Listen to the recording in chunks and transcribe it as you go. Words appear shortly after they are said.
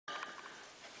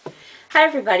Hi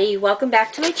everybody, welcome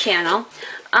back to my channel.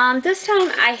 This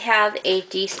time I have a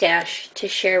D-stash to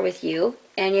share with you,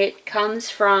 and it comes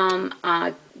from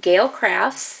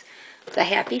galecrafts, the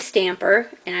Happy Stamper,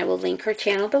 and I will link her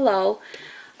channel below.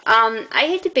 I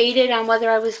had debated on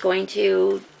whether I was going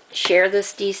to share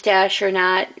this D-stash or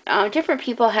not. Different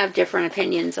people have different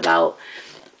opinions about,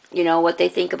 you know, what they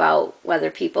think about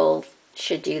whether people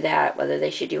should do that, whether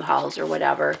they should do hauls or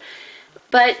whatever.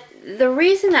 But the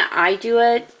reason that I do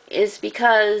it is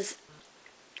because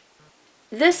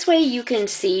this way you can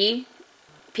see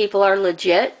people are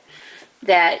legit,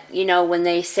 that, you know, when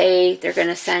they say they're going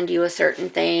to send you a certain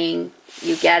thing,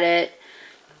 you get it.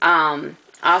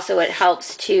 Also, it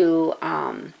helps to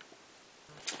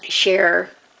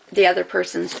share the other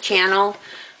person's channel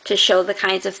to show the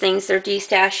kinds of things they're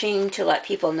destashing, to let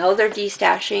people know they're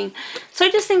destashing. So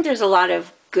I just think there's a lot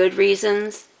of good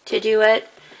reasons to do it.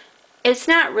 It's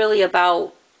not really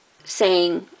about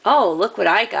saying, oh, look what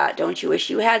I got, don't you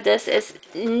wish you had this? It's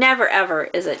never ever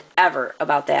is it ever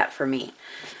about that for me.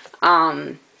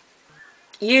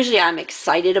 Usually I'm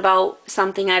excited about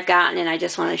something I've gotten and I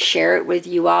just want to share it with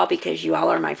you all because you all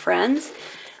are my friends.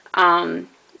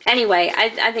 Anyway,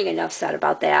 I think enough said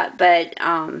about that. But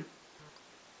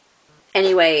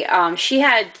anyway, she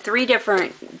had 3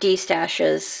 different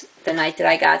D-stashes the night that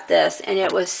I got this, and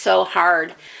it was so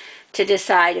hard to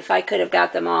decide. If I could have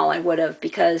got them all, I would have,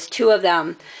 because 2 of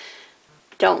them,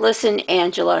 Don't Listen,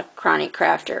 Angela, Chronic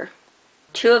Crafter,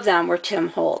 2 of them were Tim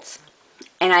Holtz.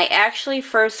 And I actually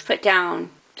first put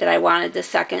down that I wanted the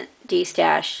second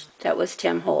D-stash that was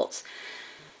Tim Holtz.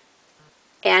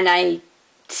 And I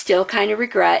still kind of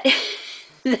regret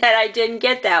that I didn't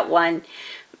get that one.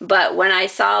 But when I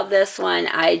saw this one,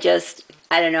 I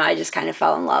don't know, I just kind of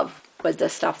fell in love with the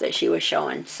stuff that she was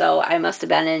showing. So I must have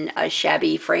been in a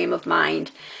shabby frame of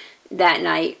mind that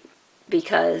night,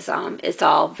 because it's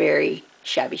all very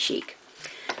shabby chic.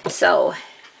 So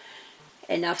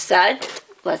enough said.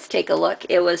 Let's take a look.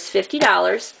 It was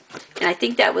 $50, and I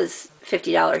think that was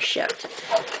 $50 shipped.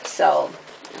 So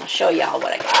I'll show y'all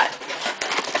what I got.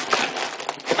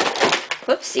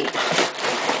 Whoopsie.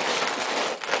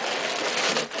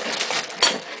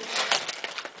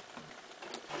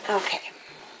 Okay.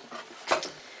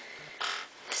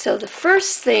 So the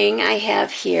first thing I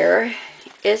have here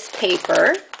is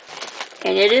paper,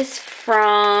 and it is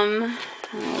from,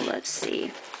 let's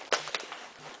see,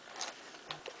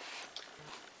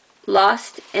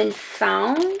 Lost and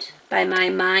Found by My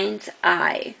Mind's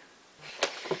Eye.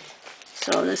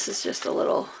 So this is just a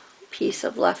little piece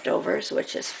of leftovers,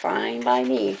 which is fine by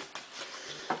me.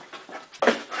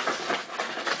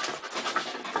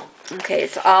 Okay,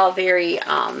 it's all very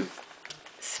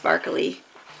sparkly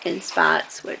in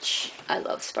spots, which I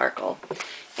love sparkle.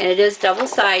 And it is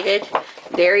double-sided,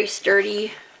 very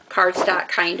sturdy cardstock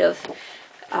kind of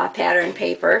pattern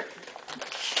paper.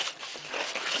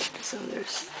 So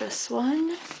there's this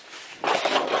one.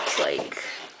 It looks like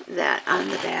that on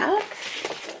the back.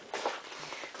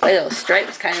 Boy, those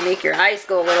stripes kind of make your eyes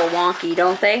go a little wonky,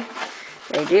 don't they?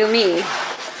 They do me.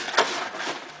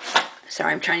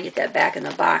 Sorry, I'm trying to get that back in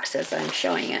the box as I'm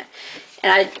showing it.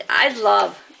 And I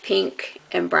love pink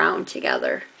and brown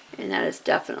together. And that is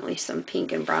definitely some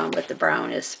pink and brown, but the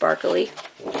brown is sparkly.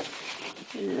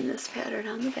 And then this pattern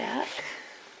on the back.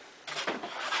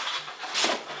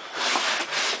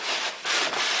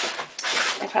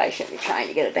 I probably shouldn't be trying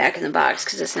to get it back in the box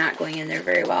because it's not going in there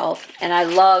very well. And I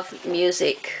love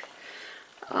music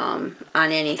on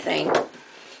anything. And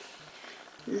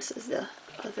this is the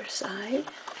other side.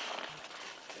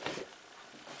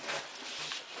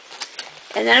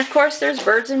 And then, of course, there's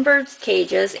birds and birds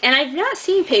cages. And I've not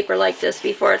seen paper like this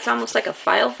before. It's almost like a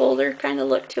file folder kind of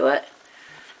look to it.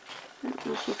 I don't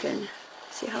know if you can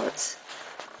see how it's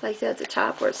like that at the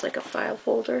top, where it's like a file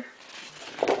folder.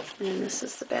 And then this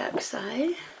is the back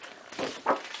side.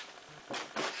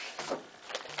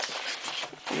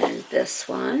 And this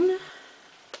one,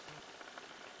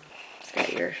 it's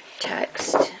got your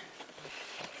text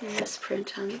and this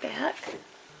print on the back.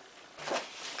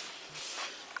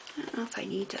 I don't know if I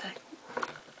need to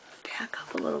back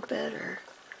up a little bit, or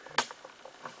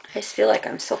I just feel like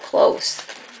I'm so close.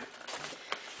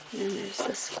 And then there's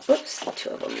this, whoops, 2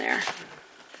 of them there.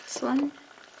 This one.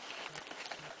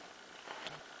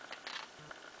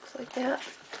 Looks like that.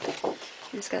 And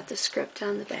it's got the script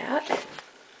on the back.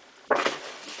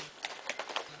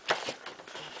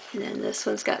 And then this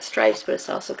one's got stripes, but it's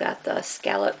also got the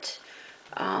scalloped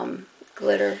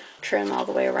glitter trim all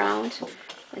the way around.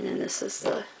 And then this is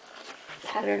the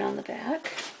pattern on the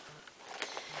back.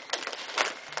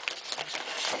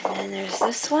 And then there's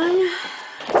this one.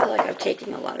 I feel like I'm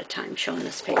taking a lot of time showing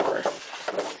this paper.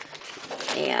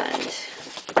 And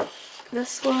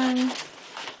this one.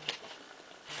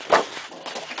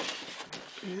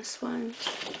 And this one.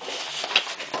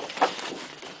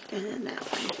 And then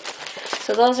that one.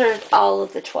 So those are all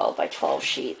of the 12 by 12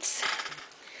 sheets.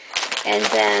 And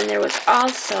then there was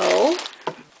also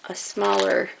a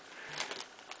smaller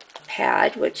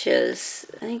pad, which is,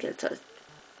 I think it's a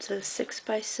 6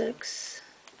 by 6.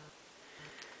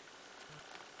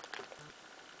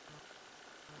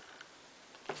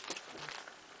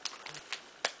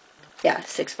 Yeah,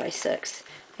 6 by 6.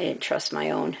 I didn't trust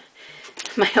my own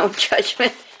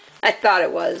judgment. I thought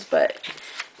it was, but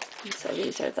so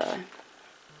these are the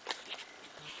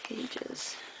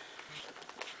pages.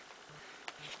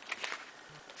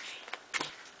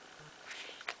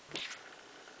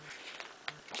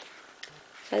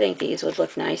 I think these would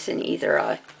look nice in either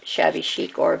a shabby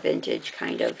chic or vintage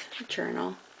kind of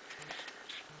journal.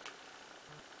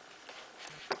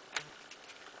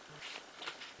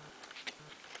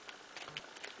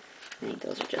 I think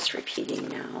those are just repeating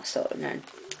now. So, and then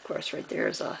of course right there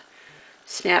is a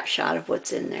snapshot of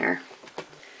what's in there.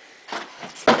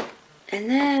 And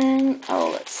then,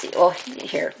 oh, let's see. Oh,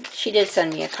 here, she did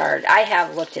send me a card. I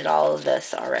have looked at all of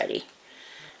this already.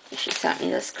 She sent me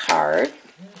this card.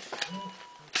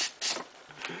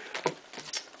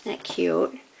 Isn't that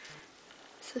cute? It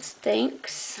says,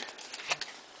 thanks.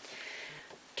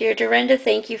 Dear Dorinda,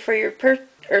 thank you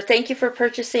for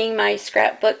purchasing my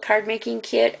scrapbook card making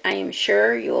kit. I am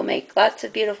sure you will make lots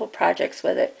of beautiful projects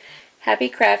with it. Happy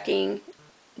crafting,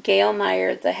 Gail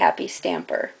Meyer, the Happy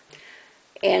Stamper.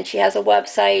 And she has a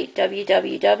website,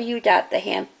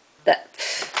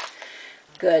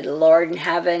 good Lord in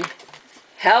heaven,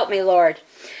 help me Lord,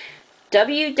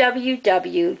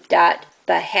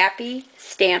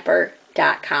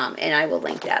 www.thehappystamper.com, and I will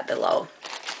link that below.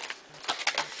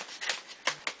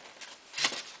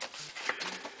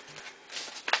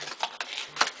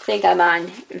 I think I'm on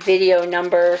video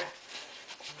number,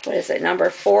 what is it, number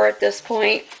 4 at this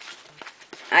point.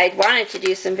 I wanted to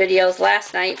do some videos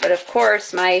last night, but of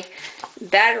course my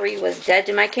battery was dead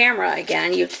to my camera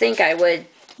again. You'd think I would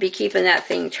be keeping that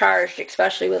thing charged,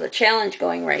 especially with a challenge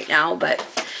going right now, but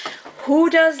who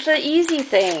does the easy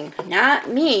thing? Not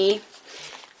me.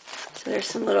 So there's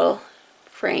some little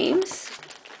frames,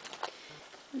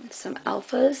 and some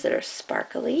alphas that are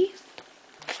sparkly.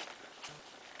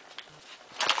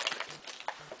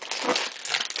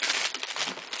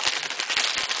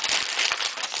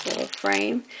 Little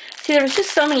frame. See, there was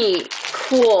just so many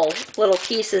cool little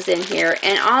pieces in here,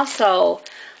 and also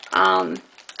I'm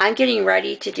getting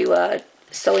ready to do a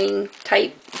sewing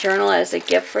type journal as a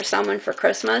gift for someone for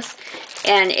Christmas,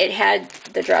 and it had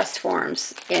the dress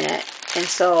forms in it, and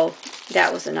so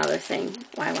that was another thing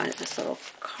why I wanted this little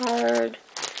card.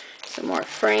 Some more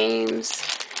frames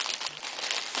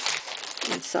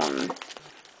and some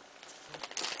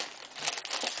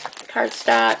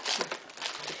cardstock.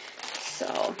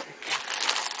 So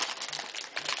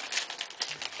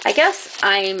I guess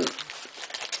I'm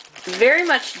very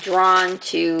much drawn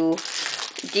to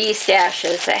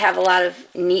destashes that have a lot of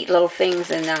neat little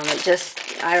things in them. It just,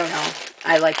 I don't know,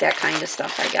 I like that kind of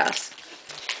stuff, I guess.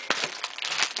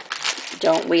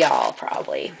 Don't we all,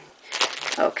 probably.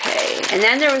 Okay, and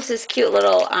then there was this cute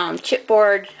little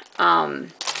chipboard,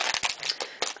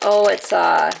 oh, it's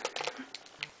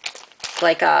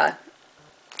like a,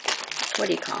 what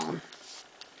do you call them?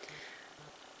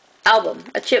 Album,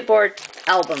 a chipboard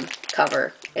album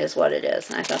cover is what it is,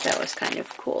 and I thought that was kind of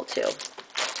cool too.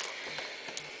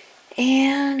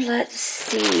 And let's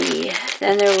see,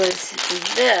 then there was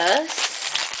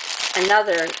this,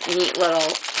 another neat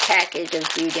little package of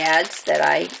doodads that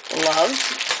I love.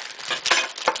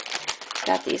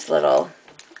 Got these little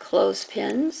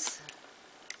clothespins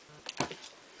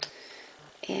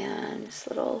and this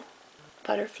little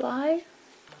butterfly,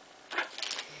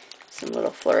 some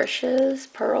little flourishes,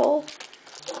 pearl,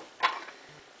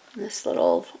 and this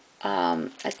little,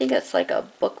 I think it's like a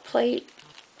book plate,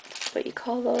 that's what you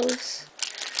call those,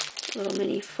 little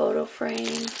mini photo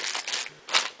frame.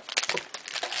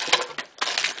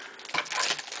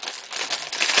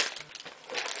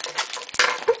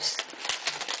 Oops.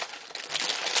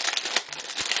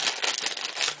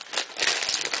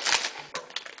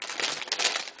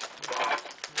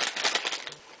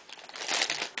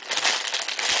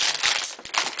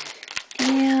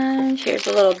 And here's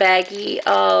a little baggie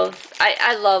of,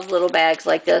 I love little bags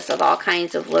like this of all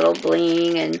kinds of little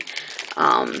bling and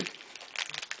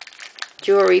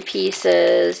jewelry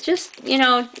pieces, just, you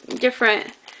know,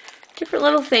 different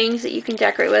little things that you can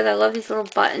decorate with. I love these little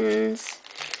buttons,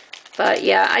 but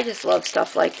yeah, I just love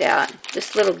stuff like that,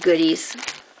 just little goodies.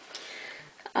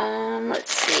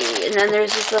 Let's see, see, and then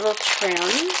there's these little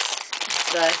trims.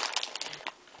 The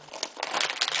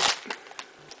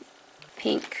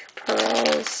pink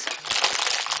pearls,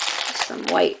 some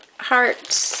white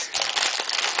hearts,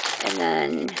 and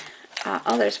then,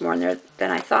 oh, there's more in there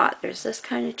than I thought. There's this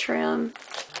kind of trim,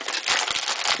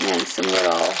 and then some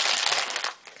little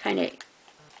kind of,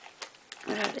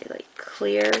 what are they, like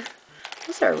clear?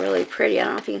 Those are really pretty. I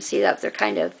don't know if you can see that, but they're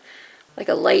kind of like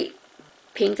a light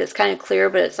pink that's kind of clear,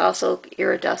 but it's also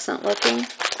iridescent looking.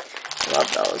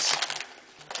 Love those.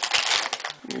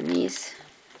 And these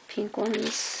pink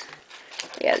ones,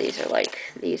 yeah, these are like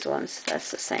these ones.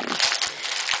 That's the same.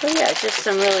 So yeah, just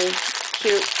some really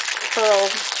cute pearl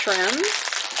trims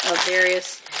of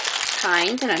various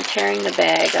kinds, and I'm tearing the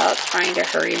bag up, trying to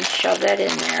hurry and shove that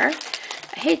in there.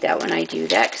 I hate that when I do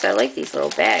that because I like these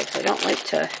little bags. I don't like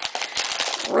to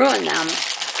ruin them.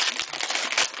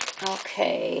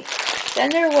 Okay,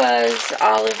 then there was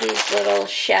all of these little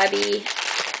shabby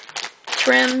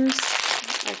trims,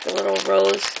 like the little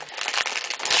rose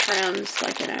trims,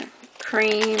 like in a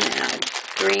cream and a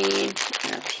green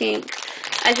and a pink.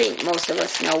 I think most of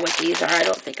us know what these are. I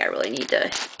don't think I really need to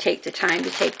take the time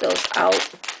to take those out.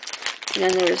 And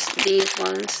then there's these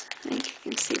ones. I think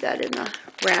you can see that in the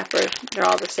wrapper. They're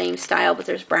all the same style, but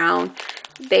there's brown,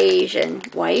 beige, and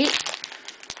white.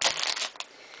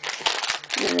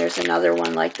 And then there's another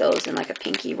one like those in like a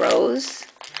pinky rose.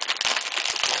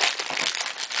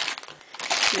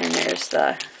 And then there's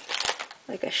the,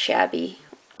 like a shabby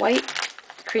white,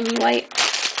 creamy white.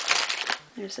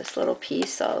 There's this little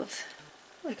piece of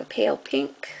like a pale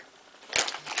pink.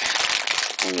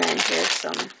 And then here's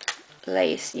some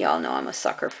lace. Y'all know I'm a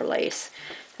sucker for lace.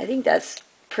 I think that's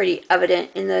pretty evident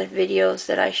in the videos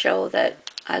that I show that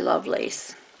I love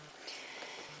lace.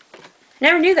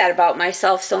 Never knew that about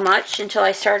myself so much until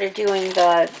I started doing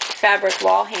the fabric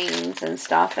wall hangings and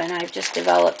stuff, and I've just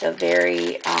developed a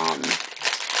very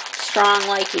strong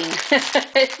liking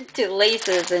to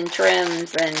laces and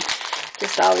trims and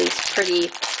just all these pretty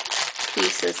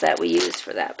pieces that we use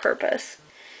for that purpose.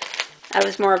 I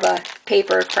was more of a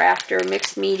paper crafter,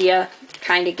 mixed media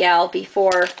kind of gal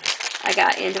before I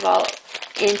got into all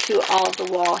of the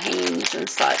wall hangings and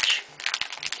such.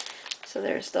 So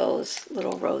there's those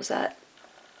little rosette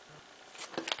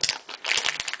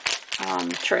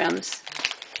trims.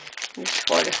 There's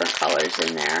 4 different colors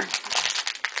in there.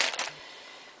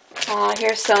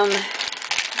 Here's some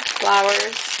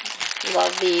flowers.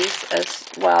 Love these as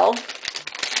well.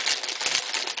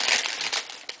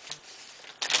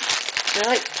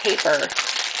 They're like paper.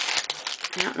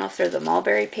 I don't know if they're the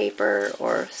mulberry paper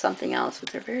or something else, but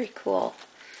they're very cool.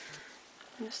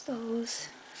 There's those.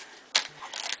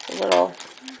 A little,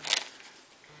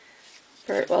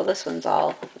 well, this one's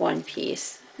all one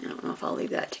piece. I don't know if I'll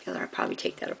leave that together. I'll probably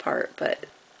take that apart, but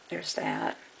there's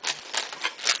that.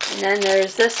 And then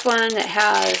there's this one that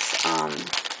has,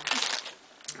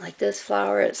 like this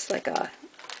flower. It's like a,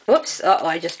 whoops, uh-oh,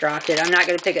 I just dropped it. I'm not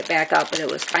going to pick it back up, but it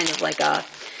was kind of like a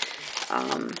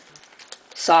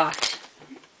soft,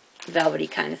 velvety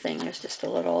kind of thing. There's just a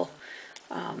little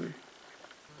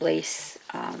lace,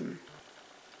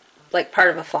 like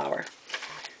part of a flower.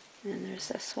 And there's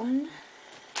this one.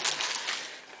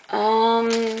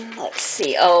 Let's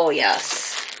see. Oh,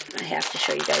 yes. I have to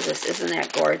show you guys this. Isn't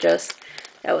that gorgeous?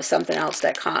 That was something else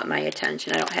that caught my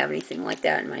attention. I don't have anything like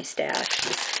that in my stash.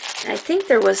 And I think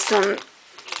there was some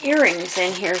earrings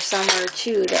in here somewhere,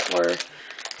 too, that were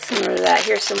similar to that.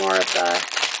 Here's some more of the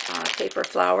paper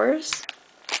flowers.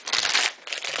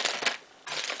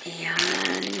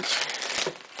 And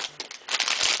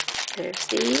there's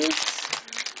these.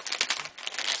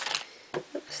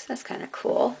 Oops, that's kind of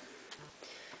cool.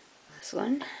 This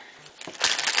one.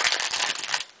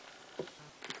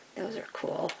 Those are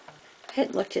cool. I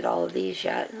hadn't looked at all of these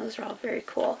yet. Those are all very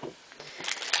cool.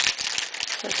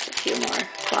 Just a few more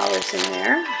flowers in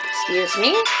there. Excuse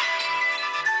me.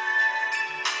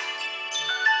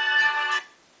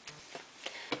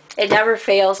 It never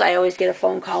fails. I always get a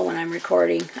phone call when I'm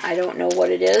recording. I don't know what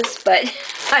it is, but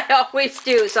I always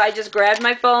do. So I just grabbed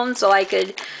my phone so I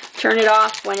could turn it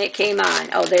off when it came on.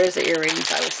 Oh, there's the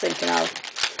earrings I was thinking of.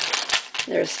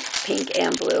 There's pink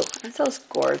and blue. Aren't those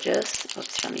gorgeous?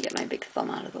 Oops, let me get my big thumb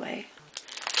out of the way.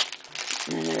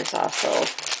 And then there's also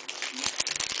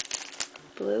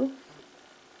blue.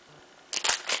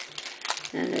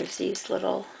 And there's these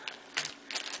little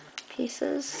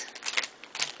pieces.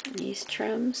 And these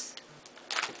trims.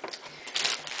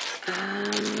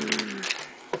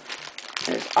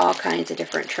 There's all kinds of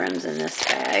different trims in this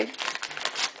bag.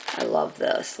 I love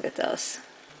this. Look at this.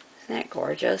 Isn't that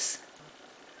gorgeous?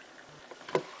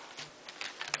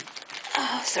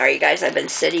 Oh, sorry you guys, I've been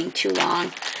sitting too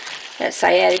long. That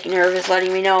sciatic nerve is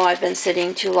letting me know I've been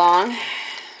sitting too long.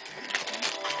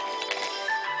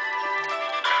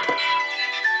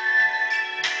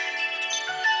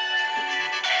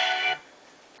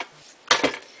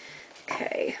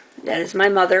 Okay, that is my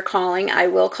mother calling. I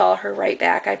will call her right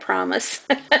back, I promise.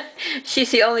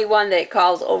 She's the only one that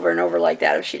calls over and over like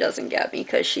that if she doesn't get me,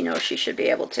 because she knows she should be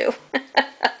able to.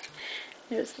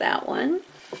 There's that one.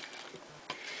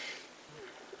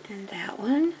 And that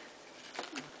one.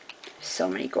 So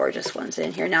many gorgeous ones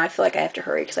in here. Now I feel like I have to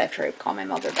hurry because I have to hurry to call my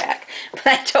mother back. But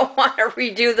I don't want to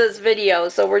redo this video,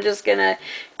 so we're just going to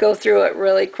go through it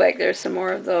really quick. There's some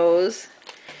more of those.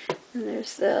 And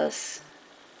there's this.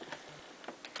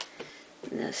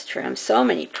 And this trim. So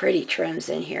many pretty trims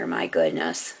in here, my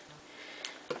goodness.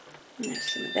 And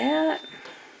there's some of that.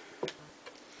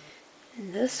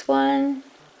 And this one.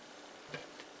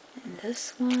 And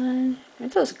this one.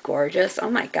 Aren't those gorgeous? Oh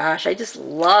my gosh, I just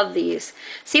love these.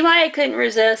 See why I couldn't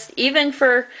resist? Even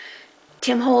for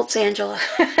Tim Holtz, Angela.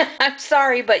 I'm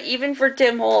sorry, but even for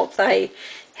Tim Holtz, I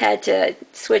had to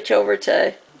switch over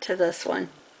to this one.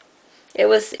 It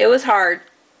was hard.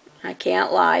 I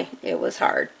can't lie. It was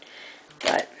hard.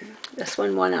 But this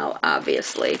one won out,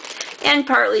 obviously. And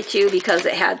partly, too, because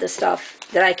it had the stuff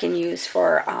that I can use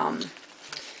for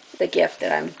the gift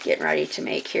that I'm getting ready to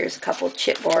make. Here's a couple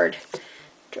chipboard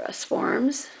dress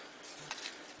forms.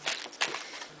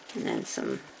 And then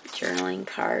some journaling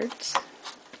cards.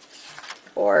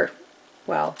 Or,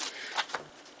 well,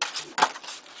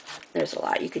 there's a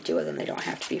lot you could do with them. They don't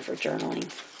have to be for journaling.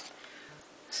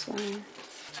 This one.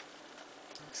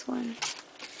 This one.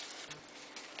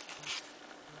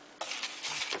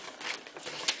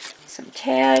 Some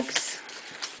tags.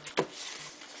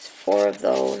 There's 4 of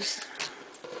those.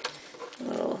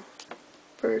 Little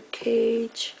bird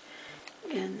cage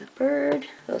and the bird.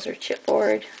 Those are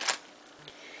chipboard.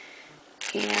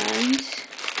 And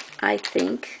I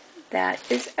think that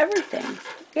is everything.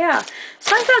 Yeah,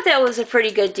 so I thought that was a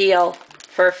pretty good deal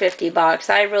for 50 bucks.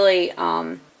 I really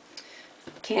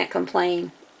can't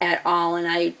complain at all, and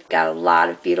I got a lot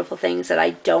of beautiful things that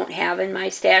I don't have in my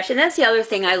stash. And that's the other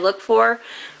thing I look for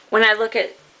when I look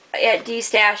at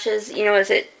de-stashes. You know,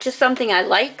 is it just something I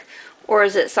like, or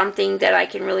is it something that I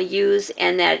can really use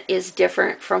and that is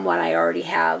different from what I already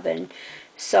have? And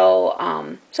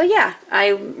so, so yeah,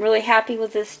 I'm really happy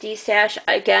with this de-stash.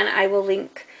 Again, I will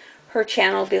link her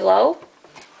channel below.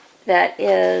 That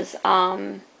is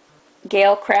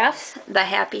Galecrafts, the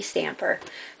Happy Stamper.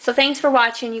 So thanks for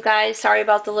watching, you guys. Sorry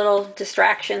about the little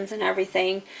distractions and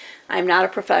everything. I'm not a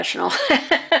professional.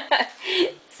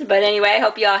 But anyway, I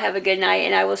hope you all have a good night,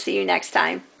 and I will see you next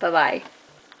time. Bye-bye.